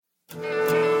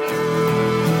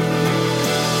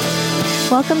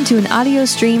Welcome to an audio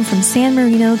stream from San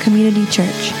Marino Community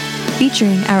Church,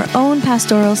 featuring our own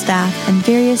pastoral staff and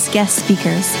various guest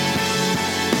speakers.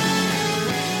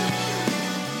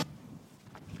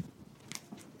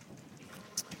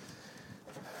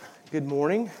 Good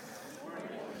morning.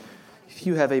 If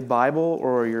you have a Bible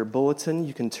or your bulletin,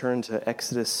 you can turn to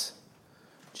Exodus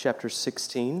chapter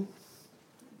 16.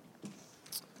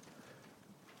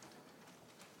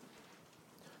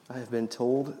 I have been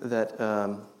told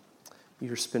that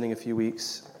you're spending a few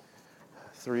weeks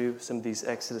through some of these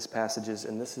Exodus passages,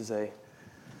 and this is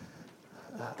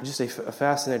just a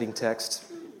fascinating text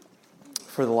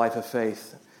for the life of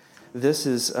faith. This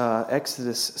is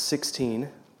Exodus 16.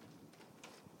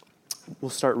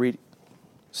 We'll start reading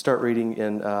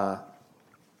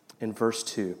in verse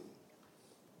 2.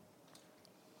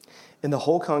 And the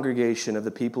whole congregation of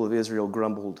the people of Israel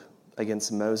grumbled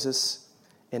against Moses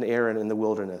and Aaron in the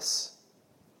wilderness.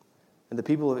 And the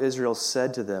people of Israel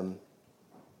said to them,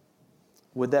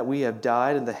 "Would that we have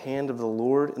died in the hand of the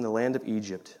Lord in the land of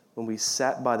Egypt, when we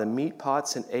sat by the meat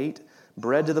pots and ate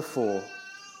bread to the full.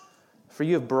 For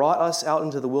you have brought us out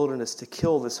into the wilderness to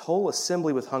kill this whole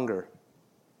assembly with hunger."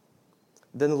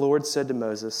 Then the Lord said to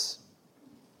Moses,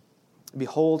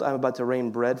 "Behold, I am about to rain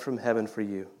bread from heaven for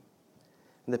you.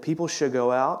 And the people shall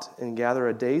go out and gather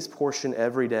a day's portion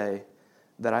every day,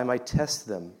 that I might test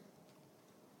them,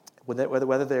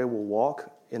 whether they will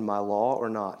walk in my law or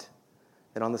not.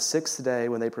 And on the sixth day,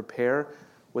 when they prepare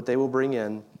what they will bring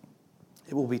in,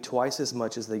 it will be twice as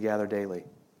much as they gather daily."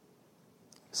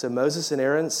 So Moses and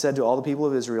Aaron said to all the people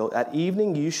of Israel, "At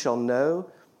evening you shall know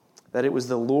that it was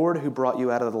the Lord who brought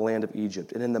you out of the land of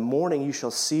Egypt. And in the morning you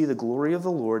shall see the glory of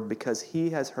the Lord, because he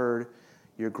has heard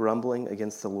your grumbling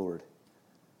against the Lord.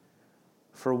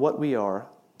 For what we are,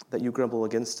 that you grumble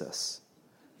against us?"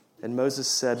 And Moses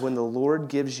said, "When the Lord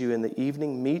gives you in the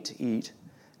evening meat to eat,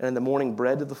 and in the morning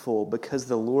bread to the full, because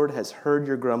the Lord has heard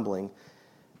your grumbling,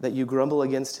 that you grumble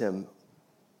against him,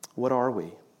 what are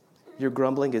we? Your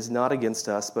grumbling is not against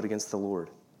us, but against the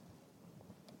Lord."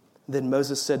 Then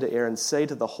Moses said to Aaron, "Say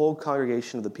to the whole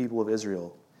congregation of the people of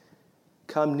Israel,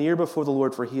 'Come near before the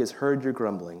Lord, for he has heard your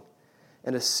grumbling.'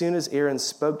 And as soon as Aaron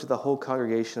spoke to the whole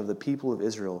congregation of the people of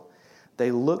Israel, they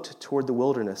looked toward the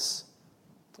wilderness,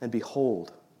 and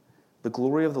behold, the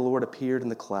glory of the Lord appeared in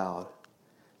the cloud.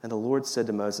 And the Lord said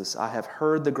to Moses, 'I have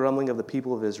heard the grumbling of the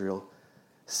people of Israel.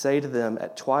 Say to them,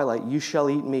 at twilight you shall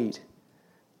eat meat,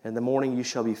 and in the morning you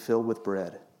shall be filled with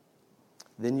bread.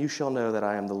 Then you shall know that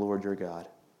I am the Lord your God.'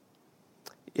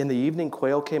 In the evening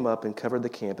quail came up and covered the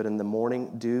camp, and in the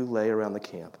morning dew lay around the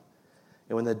camp.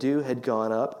 And when the dew had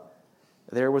gone up,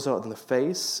 there was on the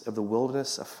face of the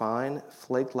wilderness a fine,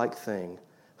 flake-like thing,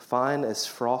 fine as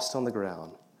frost on the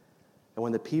ground. And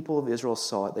when the people of Israel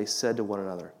saw it, they said to one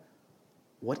another,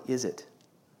 'What is it?'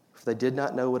 For they did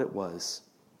not know what it was.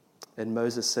 And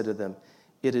Moses said to them,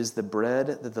 'It is the bread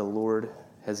that the Lord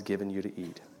has given you to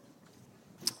eat.'"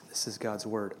 This is God's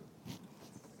word.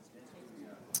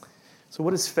 So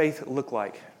what does faith look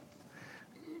like?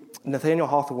 Nathaniel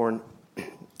Hawthorne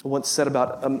once said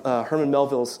about Herman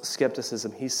Melville's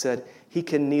skepticism, he said, "He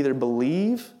can neither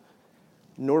believe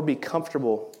nor be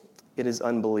comfortable in his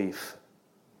unbelief.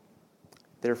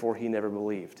 Therefore, he never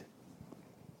believed."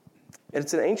 And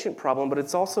it's an ancient problem, but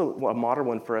it's also a modern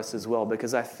one for us as well,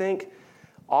 because I think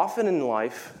often in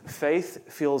life,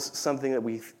 faith feels something that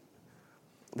we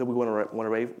want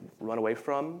to run away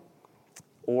from,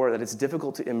 or that it's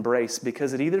difficult to embrace,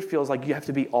 because it either feels like you have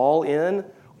to be all in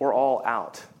or all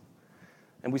out.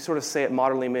 And we sort of say it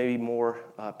modernly, maybe more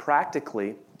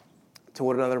practically, to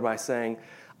one another by saying,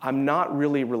 "I'm not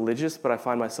really religious, but I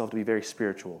find myself to be very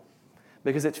spiritual."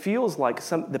 Because it feels like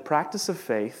the practice of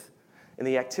faith and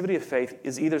the activity of faith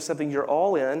is either something you're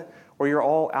all in or you're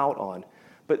all out on.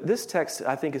 But this text,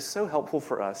 I think, is so helpful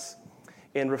for us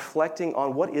in reflecting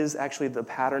on what is actually the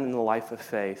pattern in the life of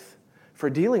faith for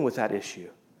dealing with that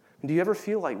issue. And do you ever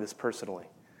feel like this personally?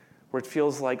 Where it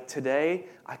feels like today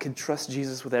I could trust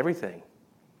Jesus with everything,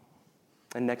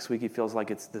 and next week it feels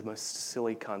like it's the most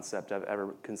silly concept I've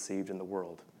ever conceived in the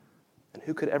world. And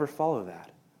who could ever follow that?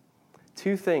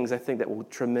 Two things I think that will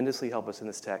tremendously help us in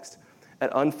this text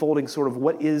at unfolding sort of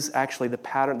what is actually the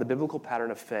pattern, the biblical pattern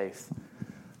of faith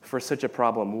for such a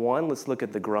problem. One, let's look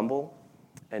at the grumble,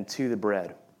 and two, the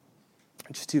bread.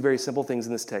 Just two very simple things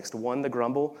in this text. One, the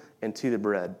grumble, and two, the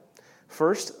bread.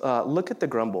 First, look at the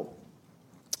grumble.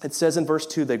 It says in verse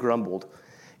 2, they grumbled.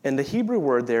 And the Hebrew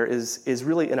word there is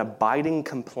really an abiding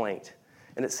complaint.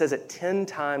 And it says it 10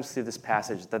 times through this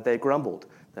passage that they grumbled,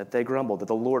 that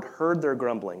the Lord heard their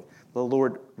grumbling, the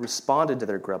Lord responded to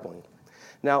their grumbling.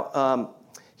 Now,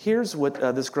 here's what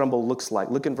this grumble looks like.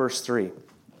 Look in verse 3.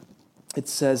 it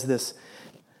says this,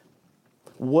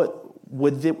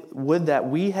 would that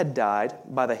we had died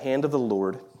by the hand of the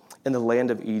Lord in the land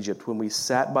of Egypt when we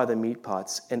sat by the meat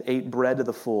pots and ate bread to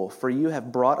the full, for you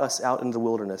have brought us out into the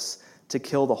wilderness to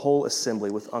kill the whole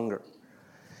assembly with hunger.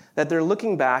 That they're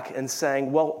looking back and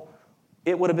saying, well,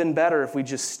 it would have been better if we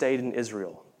just stayed in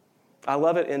Israel. I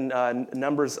love it in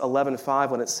Numbers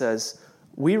 11:5 when it says,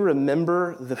 we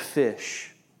remember the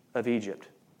fish of Egypt.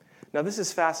 Now this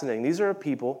is fascinating. These are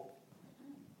people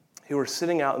who are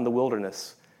sitting out in the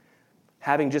wilderness,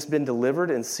 having just been delivered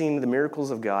and seen the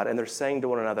miracles of God, and they're saying to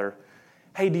one another,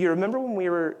 hey, do you remember when we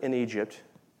were in Egypt?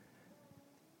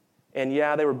 And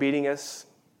yeah, they were beating us,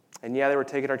 and yeah, they were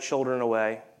taking our children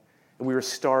away, and we were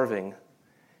starving.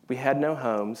 We had no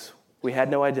homes. We had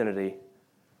no identity.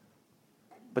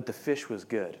 But the fish was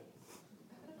good.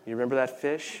 You remember that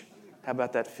fish? How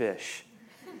about that fish?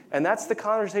 And that's the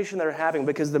conversation they're having,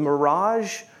 because the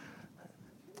mirage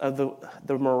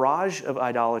of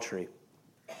idolatry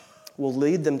will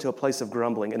lead them to a place of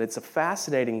grumbling. And it's a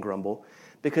fascinating grumble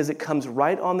because it comes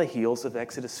right on the heels of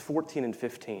Exodus 14 and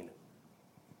 15.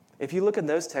 If you look at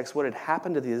those texts, what had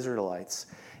happened to the Israelites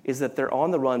is that they're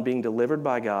on the run being delivered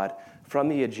by God from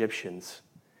the Egyptians.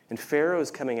 And Pharaoh is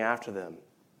coming after them.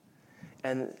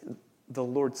 And the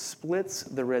Lord splits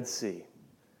the Red Sea.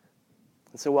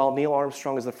 And so while Neil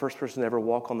Armstrong is the first person to ever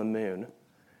walk on the moon,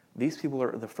 these people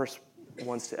are the first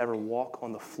ones to ever walk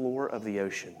on the floor of the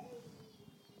ocean.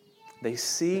 They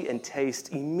see and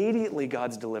taste immediately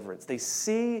God's deliverance. They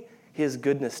see his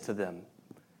goodness to them.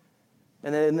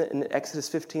 And then in Exodus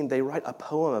 15, they write a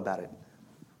poem about it.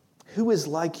 Who is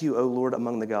like you, O Lord,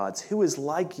 among the gods? Who is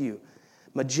like you,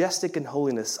 majestic in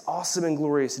holiness, awesome in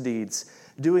glorious deeds,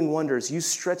 doing wonders? You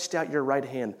stretched out your right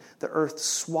hand. The earth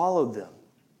swallowed them.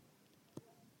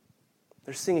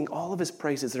 They're singing all of his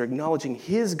praises. They're acknowledging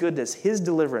his goodness, his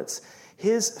deliverance,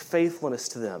 his faithfulness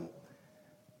to them.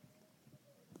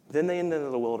 Then they end into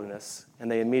the wilderness,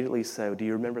 and they immediately say, do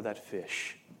you remember that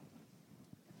fish?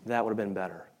 That would have been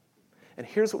better. And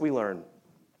here's what we learn.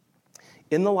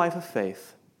 In the life of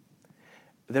faith,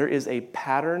 there is a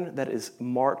pattern that is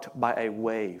marked by a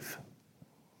wave.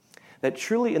 That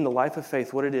truly in the life of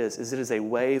faith, what it is it is a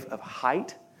wave of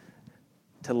height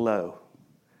to low.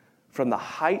 From the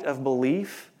height of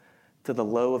belief to the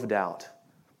low of doubt.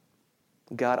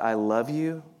 God, I love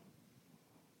you.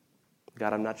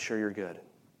 God, I'm not sure you're good.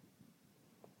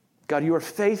 God, you are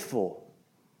faithful.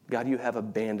 God, you have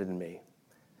abandoned me.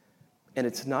 And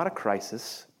it's not a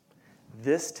crisis.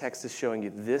 This text is showing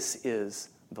you this is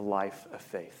the life of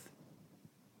faith.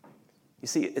 You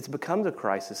see, it's become a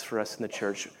crisis for us in the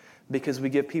church because we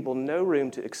give people no room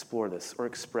to explore this or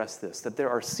express this, that there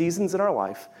are seasons in our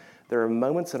life, there are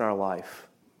moments in our life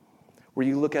where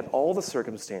you look at all the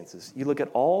circumstances, you look at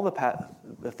all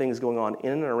the things going on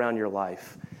in and around your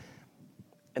life,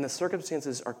 and the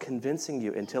circumstances are convincing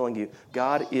you and telling you,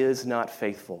 God is not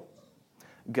faithful.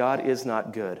 God is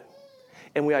not good.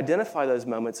 And we identify those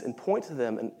moments and point to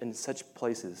them in such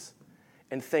places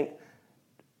and think,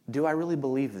 do I really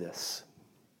believe this?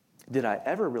 Did I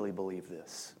ever really believe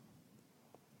this?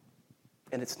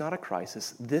 And it's not a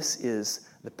crisis. This is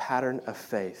the pattern of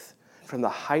faith, from the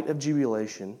height of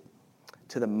jubilation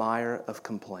to the mire of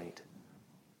complaint.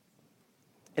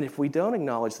 And if we don't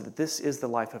acknowledge that this is the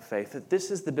life of faith, that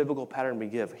this is the biblical pattern we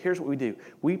give, here's what we do.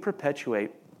 We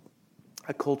perpetuate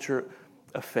a culture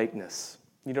of fakeness.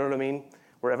 You know what I mean?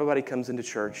 Where everybody comes into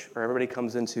church or everybody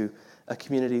comes into a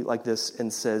community like this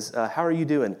and says, how are you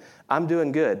doing? I'm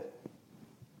doing good.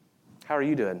 How are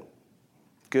you doing?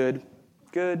 Good,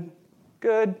 good,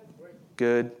 good,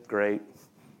 good, great,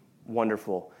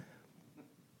 wonderful.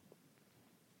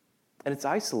 And it's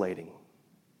isolating.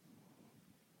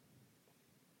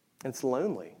 It's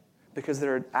lonely because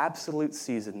there are absolute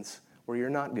seasons where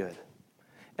you're not good.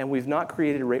 And we've not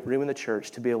created room in the church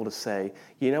to be able to say,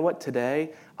 you know what,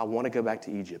 today I want to go back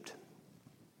to Egypt.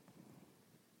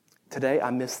 Today I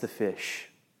miss the fish.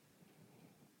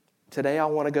 Today I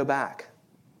want to go back.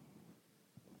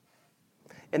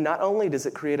 And not only does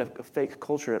it create a fake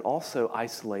culture, it also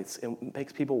isolates and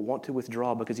makes people want to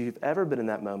withdraw, because if you've ever been in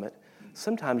that moment,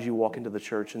 sometimes you walk into the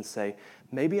church and say,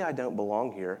 maybe I don't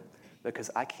belong here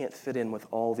because I can't fit in with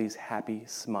all these happy,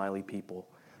 smiley people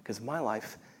because my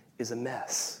life is a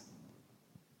mess.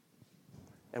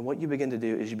 And what you begin to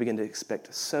do is you begin to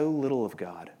expect so little of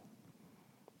God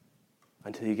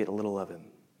until you get a little of him.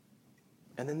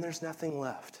 And then there's nothing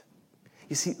left.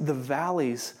 You see, the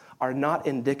valleys are not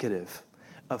indicative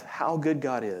of how good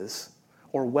God is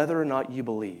or whether or not you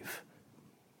believe.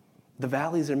 The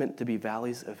valleys are meant to be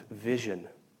valleys of vision.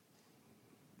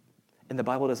 And the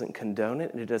Bible doesn't condone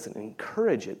it and it doesn't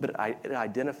encourage it, but it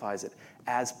identifies it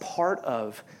as part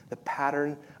of the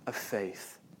pattern of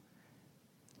faith.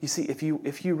 You see, if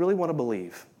you really want to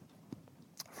believe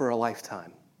for a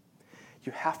lifetime,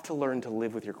 you have to learn to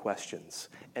live with your questions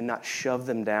and not shove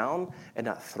them down and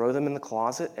not throw them in the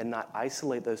closet and not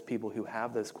isolate those people who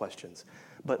have those questions,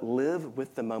 but live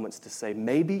with the moments to say,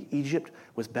 maybe Egypt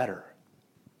was better.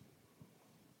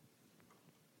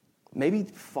 Maybe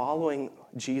following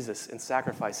Jesus in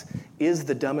sacrifice is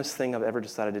the dumbest thing I've ever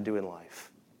decided to do in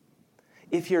life.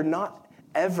 If you're not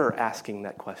ever asking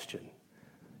that question,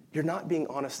 you're not being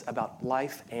honest about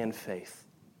life and faith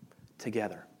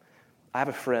together. I have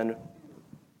a friend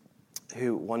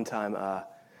who one time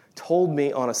told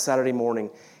me on a Saturday morning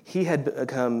he had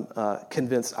become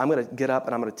convinced, I'm going to get up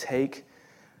and I'm going to take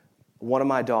one of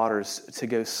my daughters to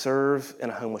go serve in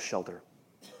a homeless shelter.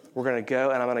 We're going to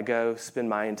go, and I'm going to go spend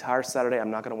my entire Saturday. I'm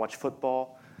not going to watch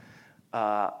football.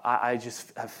 I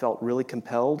just have felt really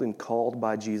compelled and called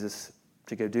by Jesus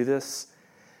to go do this.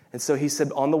 And so he said,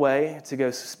 on the way to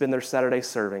go spend their Saturday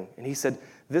serving. And he said,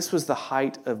 this was the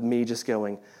height of me just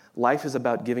going, life is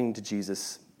about giving to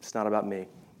Jesus. It's not about me.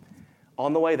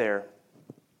 On the way there,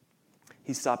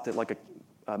 he stopped at like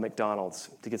a McDonald's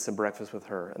to get some breakfast with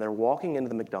her. And they're walking into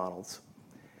the McDonald's.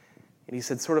 And he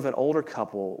said sort of an older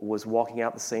couple was walking out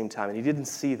at the same time, and he didn't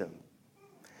see them.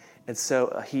 And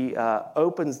so he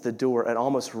opens the door and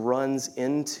almost runs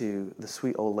into the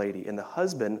sweet old lady. And the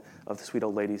husband of the sweet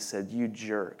old lady said, you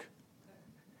jerk.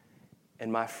 And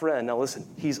my friend, now listen,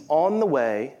 he's on the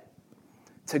way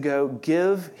to go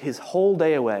give his whole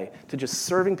day away to just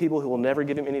serving people who will never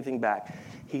give him anything back.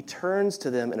 He turns to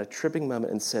them in a tripping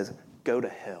moment and says, go to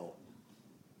hell.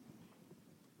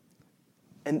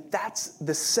 And that's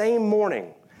the same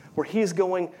morning where he's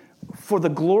going for the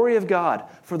glory of God,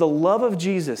 for the love of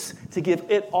Jesus, to give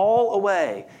it all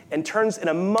away, and turns in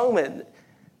a moment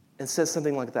and says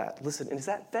something like that. Listen, and is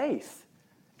that faith?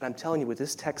 And I'm telling you, what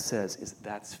this text says is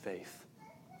that's faith.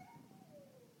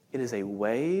 It is a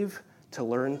wave to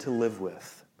learn to live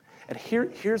with. And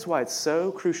here's why it's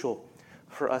so crucial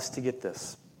for us to get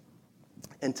this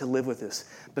and to live with this,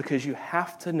 because you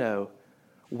have to know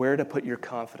where to put your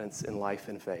confidence in life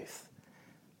and faith.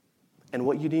 And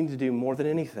what you need to do more than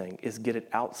anything is get it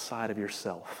outside of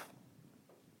yourself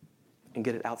and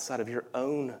get it outside of your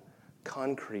own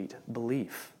concrete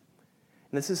belief.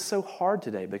 And this is so hard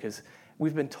today because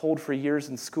we've been told for years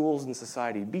in schools and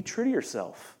society, be true to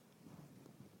yourself.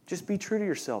 Just be true to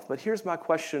yourself. But here's my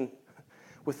question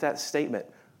with that statement.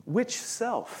 Which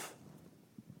self?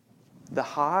 The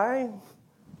high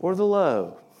or the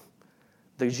low?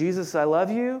 The Jesus, I love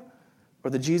you,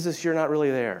 or the Jesus, you're not really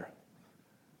there?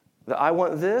 The I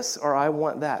want this or I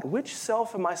want that? Which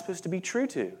self am I supposed to be true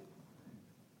to?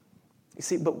 You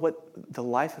see, but what the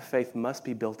life of faith must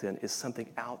be built in is something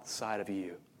outside of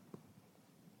you.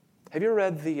 Have you ever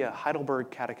read the Heidelberg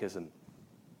Catechism?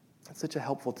 That's such a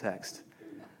helpful text.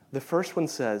 The first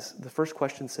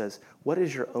question says, what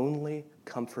is your only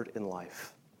comfort in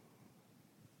life?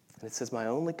 And it says, my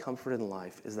only comfort in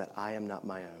life is that I am not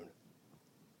my own,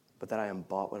 but that I am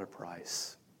bought with a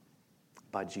price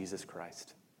by Jesus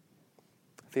Christ.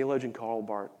 Theologian Karl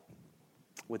Barth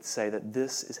would say that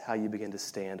this is how you begin to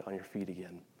stand on your feet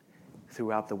again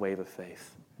throughout the wave of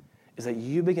faith, is that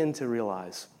you begin to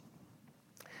realize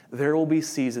there will be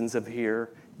seasons of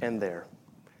here and there.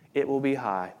 It will be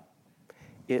high.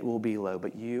 It will be low,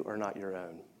 but you are not your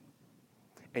own.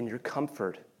 And your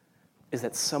comfort is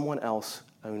that someone else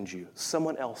owns you.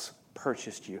 Someone else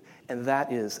purchased you. And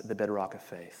that is the bedrock of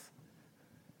faith.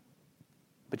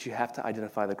 But you have to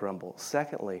identify the grumble.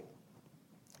 Secondly,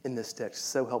 in this text,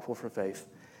 so helpful for faith,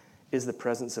 is the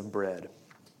presence of bread.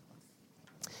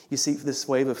 You see, for this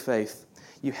wave of faith,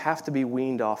 you have to be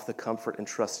weaned off the comfort and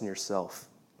trust in yourself.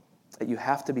 You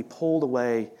have to be pulled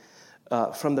away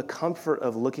from the comfort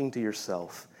of looking to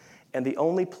yourself. And the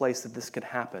only place that this can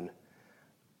happen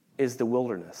is the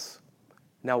wilderness.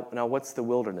 Now, what's the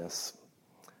wilderness?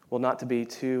 Well, not to be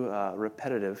too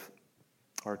repetitive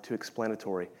or too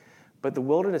explanatory, but the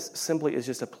wilderness simply is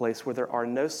just a place where there are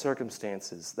no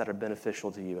circumstances that are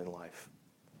beneficial to you in life,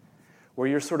 where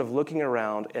you're sort of looking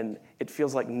around and it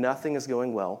feels like nothing is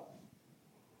going well.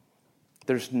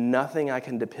 There's nothing I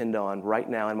can depend on right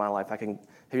now in my life. Have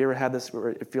you ever had this where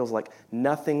it feels like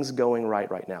nothing's going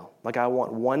right now? Like I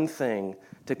want one thing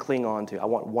to cling on to. I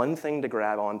want one thing to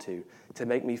grab onto to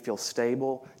make me feel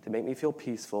stable, to make me feel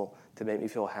peaceful, to make me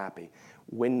feel happy.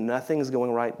 When nothing's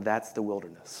going right, that's the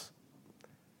wilderness.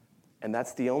 And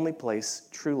that's the only place,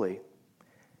 truly,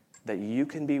 that you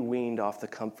can be weaned off the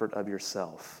comfort of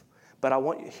yourself. But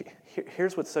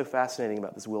here's what's so fascinating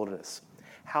about this wilderness.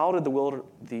 How did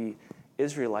the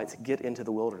Israelites get into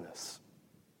the wilderness?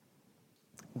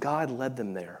 God led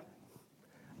them there.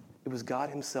 It was God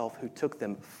himself who took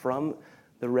them from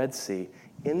the Red Sea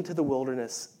into the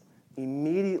wilderness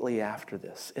immediately after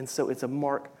this. And so it's a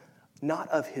mark not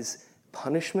of his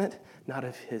punishment, not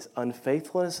of his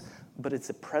unfaithfulness, but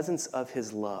it's a presence of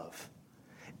his love.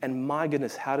 And my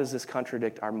goodness, how does this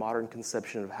contradict our modern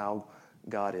conception of how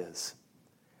God is?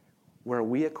 Where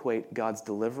we equate God's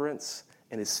deliverance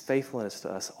and his faithfulness to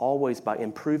us always by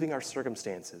improving our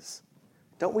circumstances.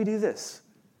 Don't we do this?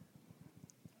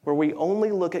 Where we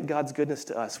only look at God's goodness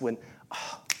to us when,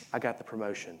 I got the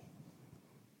promotion.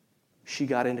 She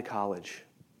got into college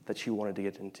that she wanted to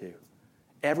get into.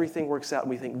 Everything works out and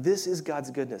we think, this is God's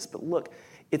goodness. But look,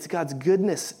 it's God's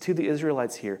goodness to the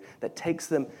Israelites here that takes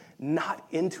them not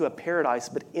into a paradise,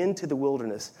 but into the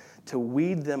wilderness to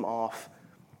weed them off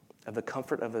of the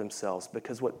comfort of themselves.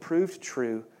 Because what proved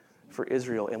true for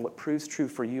Israel and what proves true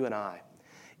for you and I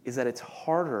is that it's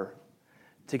harder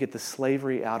to get the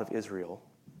slavery out of Israel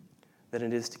than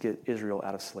it is to get Israel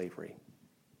out of slavery.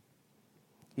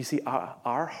 You see,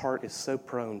 our heart is so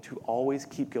prone to always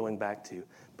keep going back to,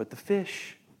 but the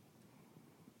fish,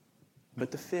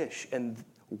 and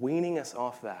weaning us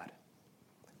off that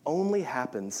only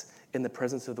happens in the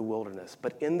presence of the wilderness.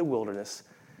 But in the wilderness,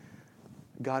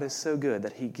 God is so good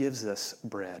that he gives us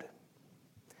bread.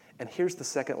 And here's the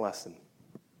second lesson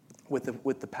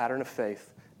with the pattern of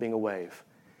faith being a wave,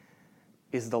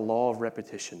 is the law of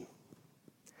repetition.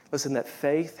 Listen, that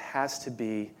faith has to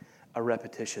be a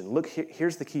repetition. Look,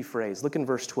 here's the key phrase. Look in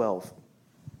verse 12.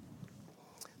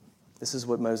 This is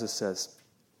what Moses says,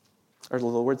 or the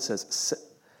Lord says,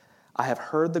 I have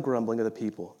heard the grumbling of the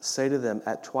people. Say to them,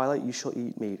 at twilight you shall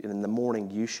eat meat, and in the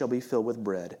morning you shall be filled with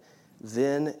bread.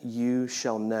 Then you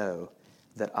shall know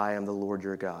that I am the Lord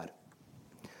your God.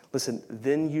 Listen,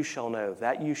 then you shall know,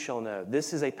 that you shall know.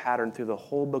 This is a pattern through the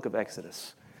whole book of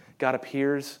Exodus. God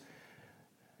appears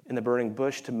in the burning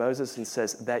bush to Moses and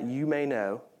says, that you may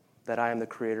know that I am the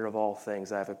creator of all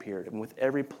things. I have appeared. And with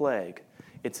every plague,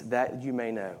 it's that you may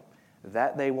know,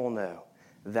 that they will know,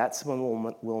 that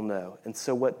someone will know. And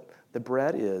so what the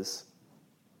bread is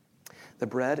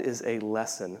a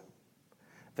lesson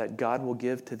that God will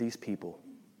give to these people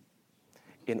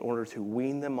in order to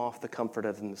wean them off the comfort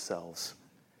of themselves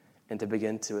and to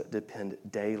begin to depend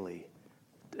daily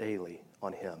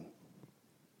on him.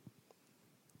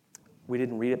 We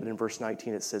didn't read it, but in verse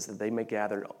 19 it says that they may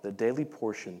gather the daily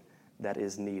portion that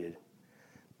is needed.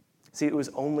 See, it was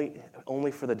only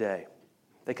for the day.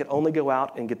 They could only go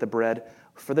out and get the bread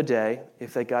for the day.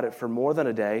 If they got it for more than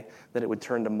a day, then it would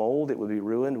turn to mold, it would be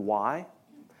ruined. Why?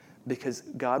 Because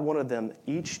God wanted them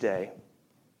each day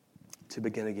to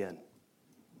begin again.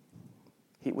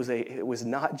 It was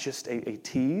not just a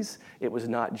tease. It was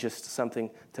not just something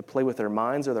to play with their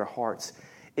minds or their hearts.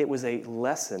 It was a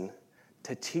lesson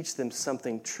to teach them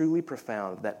something truly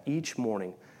profound, that each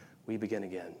morning we begin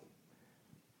again.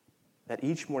 That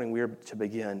each morning we are to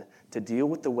begin to deal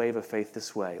with the wave of faith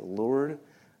this way. Lord,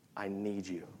 I need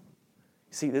you.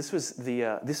 See, this was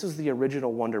the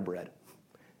original Wonder Bread.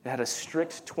 It had a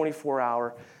strict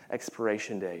 24-hour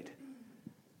expiration date.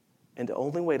 And the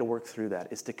only way to work through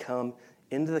that is to come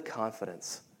into the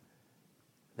confidence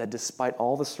that despite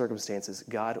all the circumstances,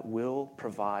 God will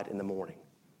provide in the morning.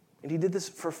 And he did this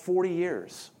for 40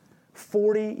 years.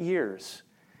 40 years.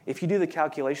 If you do the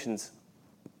calculations,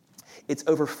 it's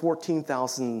over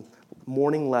 14,000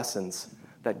 morning lessons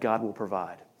that God will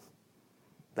provide,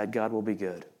 that God will be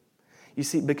good. You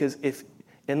see, because if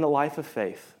in the life of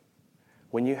faith,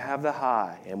 when you have the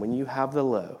high and when you have the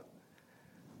low,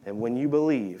 and when you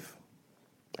believe,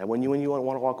 and when you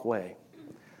want to walk away,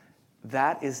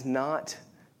 that is not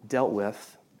dealt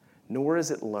with, nor is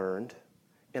it learned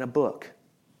in a book,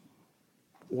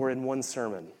 or in one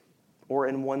sermon, or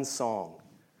in one song.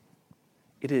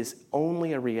 It is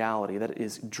only a reality that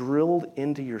is drilled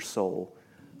into your soul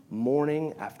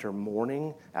morning after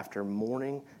morning after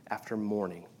morning after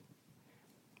morning.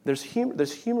 There's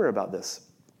humor about this,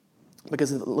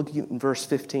 because looking at verse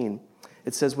 15,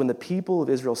 it says, when the people of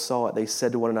Israel saw it, they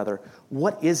said to one another,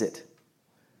 what is it?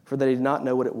 For they did not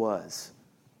know what it was.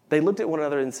 They looked at one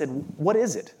another and said, what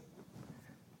is it?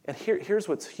 And here's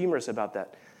what's humorous about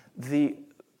that.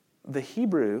 The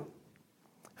Hebrew,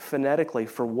 phonetically,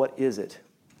 for what is it,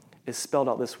 is spelled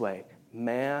out this way,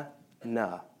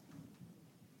 manna.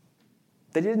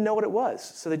 They didn't know what it was,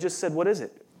 so they just said, what is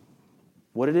it?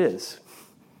 What it is.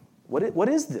 What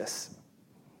is this?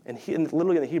 And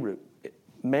literally in the Hebrew,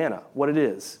 manna, what it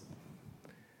is.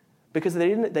 Because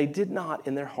they did not,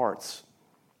 in their hearts,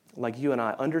 like you and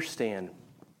I, understand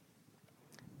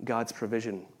God's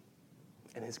provision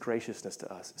and his graciousness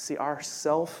to us. See, our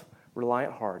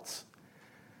self-reliant hearts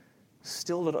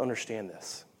still don't understand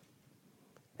this.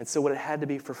 And so what it had to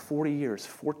be for 40 years,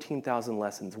 14,000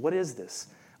 lessons, what is this?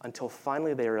 Until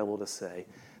finally they are able to say,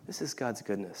 this is God's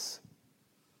goodness.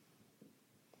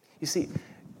 You see,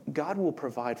 God will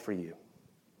provide for you,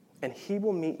 and he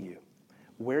will meet you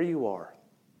where you are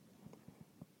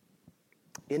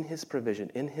in his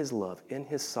provision, in his love, in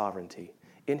his sovereignty,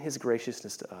 in his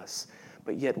graciousness to us.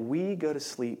 But yet we go to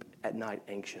sleep at night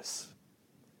anxious.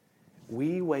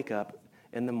 We wake up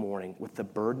in the morning with the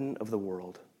burden of the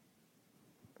world.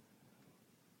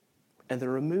 And the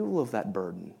removal of that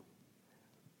burden,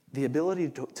 the ability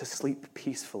to sleep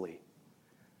peacefully,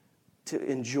 to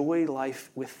enjoy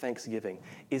life with thanksgiving,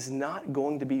 is not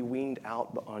going to be weaned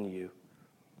out on you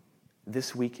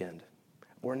this weekend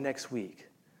or next week.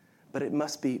 But it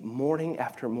must be morning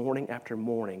after morning after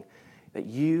morning that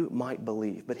you might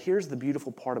believe. But here's the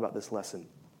beautiful part about this lesson,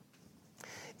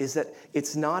 is that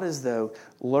it's not as though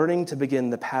learning to begin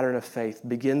the pattern of faith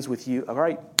begins with you, all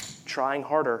right, trying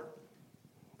harder,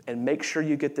 and make sure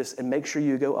you get this, and make sure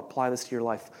you go apply this to your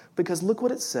life. Because look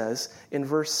what it says in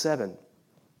verse 7.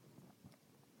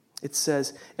 It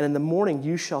says, and in the morning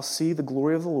you shall see the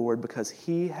glory of the Lord, because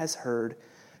he has heard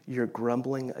your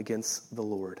grumbling against the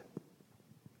Lord.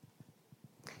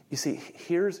 You see,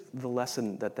 here's the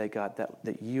lesson that they got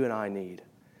that you and I need,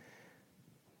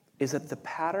 is that the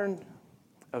pattern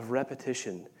of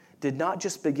repetition did not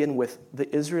just begin with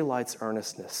the Israelites'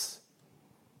 earnestness,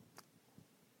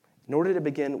 nor did it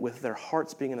begin with their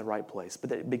hearts being in the right place, but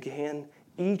that it began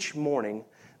each morning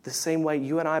the same way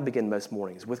you and I begin most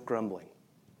mornings, with grumbling.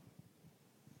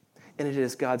 And it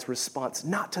is God's response,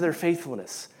 not to their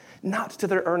faithfulness, not to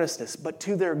their earnestness, but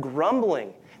to their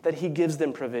grumbling, that he gives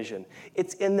them provision.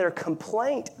 It's in their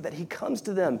complaint that he comes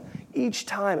to them each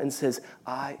time and says,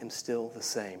 I am still the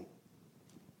same.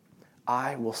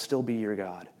 I will still be your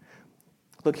God.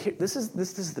 Look, here, this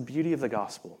is the beauty of the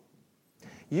gospel.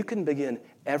 You can begin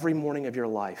every morning of your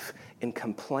life in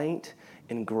complaint,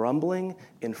 in grumbling,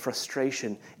 in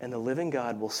frustration, and the living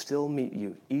God will still meet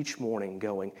you each morning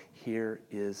going, here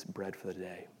is bread for the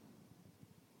day.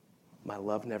 My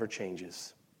love never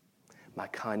changes. My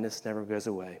kindness never goes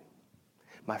away.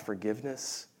 My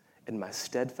forgiveness and my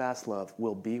steadfast love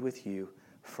will be with you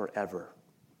forever.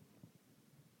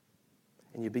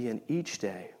 And you begin each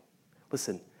day,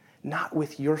 listen, not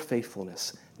with your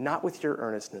faithfulness, not with your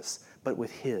earnestness, but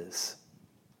with his.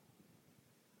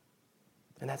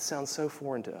 And that sounds so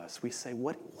foreign to us. We say,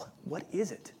 what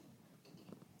is it?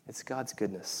 It's God's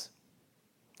goodness.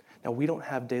 Now, we don't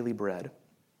have daily bread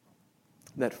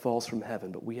that falls from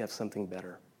heaven, but we have something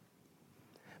better.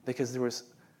 Because there was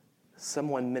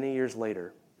someone many years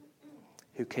later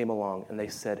who came along and they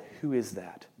said, who is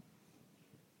that?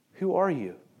 Who are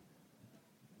you?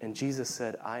 And Jesus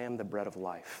said, I am the bread of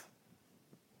life.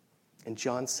 In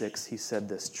John 6, he said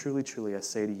this, truly, truly, I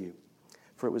say to you,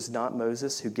 for it was not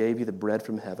Moses who gave you the bread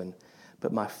from heaven,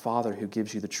 but my Father who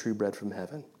gives you the true bread from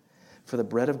heaven. For the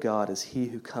bread of God is he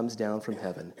who comes down from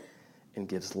heaven and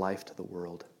gives life to the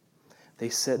world. They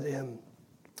said to him,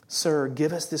 Sir,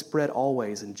 give us this bread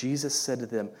always. And Jesus said to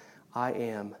them, I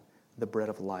am the bread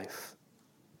of life.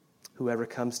 Whoever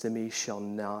comes to me shall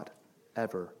not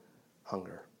ever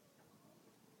hunger.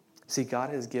 See, God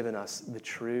has given us the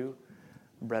true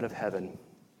bread of heaven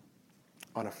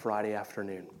on a Friday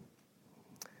afternoon,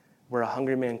 where a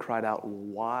hungry man cried out,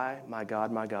 why, my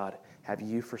God, have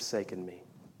you forsaken me?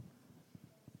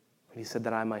 And he said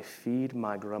that I might feed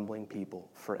my grumbling people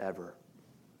forever.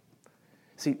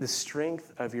 See, the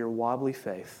strength of your wobbly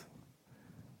faith,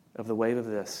 of the wave of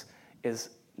this,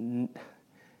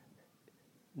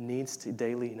 needs to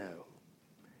daily know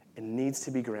and needs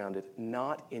to be grounded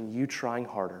not in you trying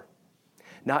harder,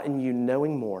 not in you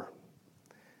knowing more,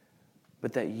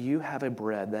 but that you have a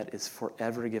bread that is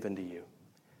forever given to you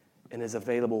and is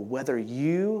available whether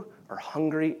you are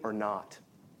hungry or not,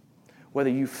 whether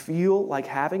you feel like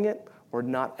having it or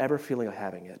not ever feeling like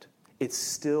having it. It's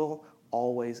still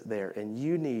always there. And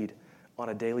you need, on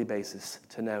a daily basis,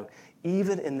 to know,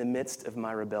 even in the midst of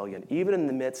my rebellion, even in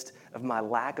the midst of my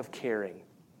lack of caring,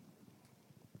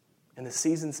 and the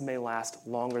seasons may last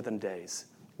longer than days,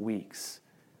 weeks,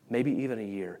 maybe even a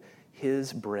year,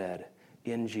 his bread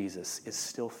in Jesus is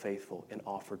still faithful and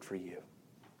offered for you.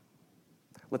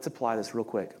 Let's apply this real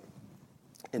quick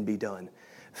and be done.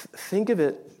 Think of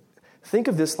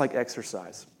this like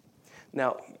exercise.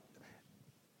 Now,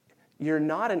 you're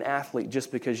not an athlete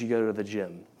just because you go to the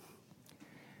gym.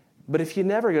 But if you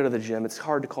never go to the gym, it's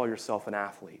hard to call yourself an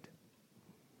athlete.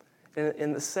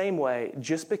 In the same way,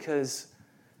 just because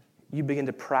you begin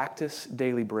to practice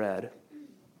daily bread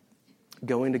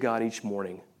going to God each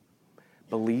morning,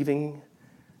 believing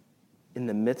in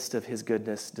the midst of his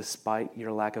goodness despite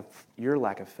your lack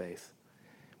of faith.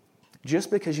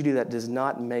 Just because you do that does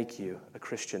not make you a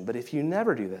Christian. But if you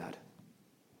never do that,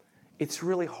 it's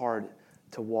really hard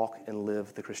to walk and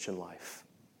live the Christian life.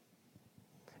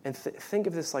 And think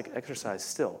of this like exercise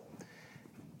still.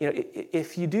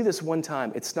 If you do this one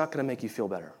time, it's not going to make you feel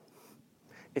better.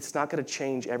 It's not going to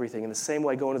change everything. In the same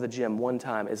way, going to the gym one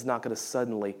time is not going to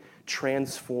suddenly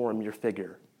transform your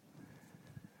figure.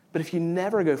 But if you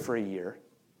never go for a year,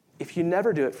 if you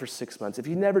never do it for 6 months, if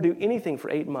you never do anything for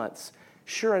 8 months,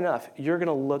 sure enough, you're going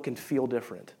to look and feel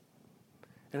different.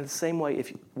 And in the same way,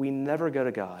 if we never go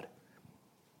to God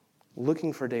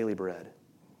looking for daily bread,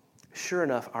 sure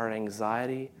enough, our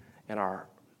anxiety and our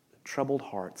troubled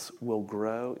hearts will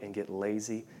grow and get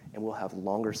lazy, and we'll have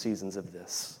longer seasons of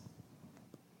this.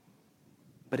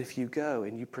 But if you go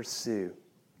and you pursue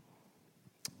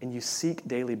and you seek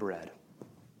daily bread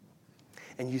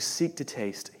and you seek to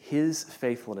taste his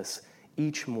faithfulness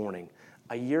each morning,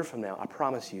 a year from now, I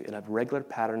promise you, in a regular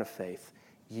pattern of faith,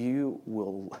 you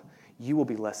will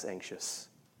be less anxious.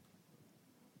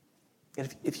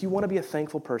 And if you want to be a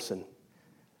thankful person,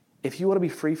 if you want to be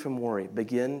free from worry,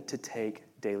 begin to take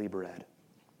daily bread.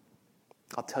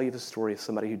 I'll tell you the story of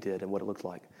somebody who did and what it looked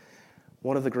like.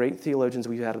 One of the great theologians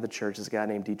we've had at the church is a guy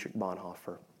named Dietrich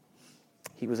Bonhoeffer.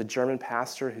 He was a German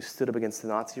pastor who stood up against the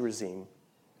Nazi regime.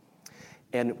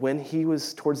 And when he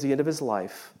was towards the end of his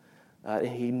life,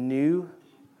 he knew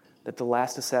that the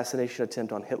last assassination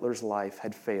attempt on Hitler's life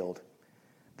had failed,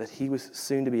 that he was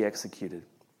soon to be executed.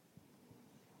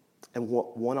 And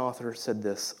one author said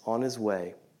this on his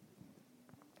way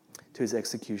to his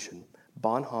execution: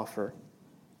 Bonhoeffer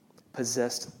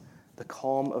possessed the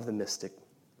calm of the mystic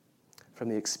from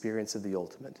the experience of the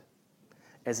ultimate.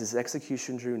 As his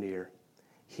execution drew near,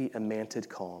 he emanted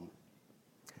calm,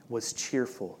 was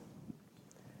cheerful,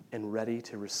 and ready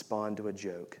to respond to a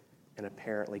joke, and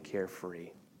apparently carefree.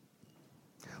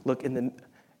 Look,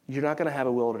 you're not going to have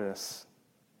a wilderness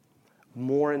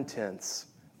more intense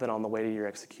than on the way to your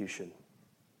execution.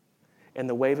 And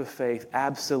the wave of faith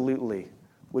absolutely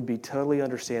would be totally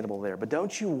understandable there. But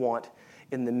don't you want,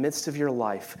 in the midst of your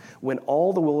life, when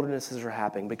all the wildernesses are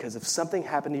happening because of something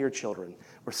happened to your children,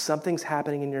 or something's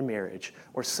happening in your marriage,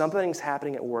 or something's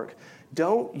happening at work,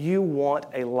 don't you want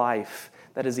a life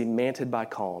that is emanted by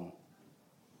calm?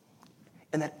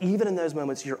 And that even in those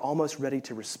moments, you're almost ready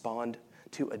to respond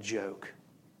to a joke.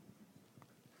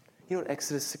 You know what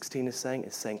Exodus 16 is saying?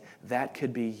 It's saying that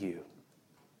could be you.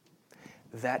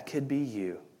 That could be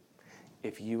you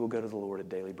if you will go to the Lord at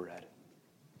daily bread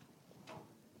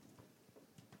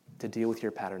to deal with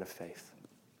your pattern of faith.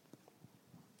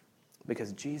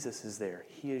 Because Jesus is there.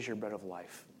 He is your bread of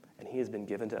life, and he has been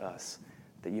given to us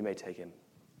that you may take him.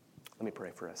 Let me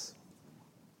pray for us.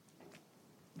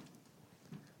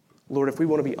 Lord, if we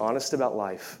want to be honest about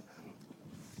life,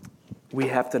 we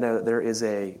have to know that there is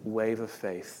a wave of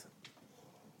faith.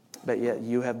 But yet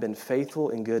you have been faithful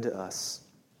and good to us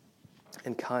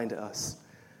and kind to us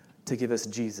to give us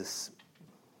Jesus,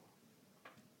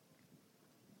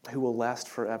 who will last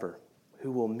forever,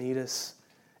 who will meet us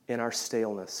in our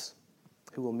staleness,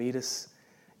 who will meet us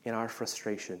in our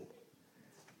frustration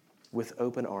with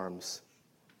open arms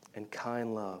and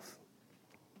kind love.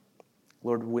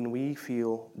 Lord, when we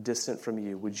feel distant from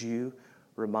you, would you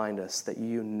remind us that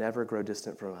you never grow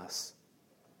distant from us,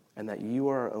 and that you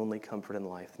are our only comfort in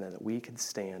life, and that we can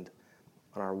stand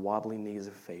on our wobbly knees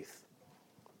of faith,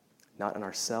 not in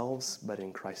ourselves, but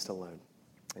in Christ alone.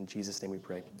 In Jesus' name we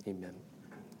pray, amen.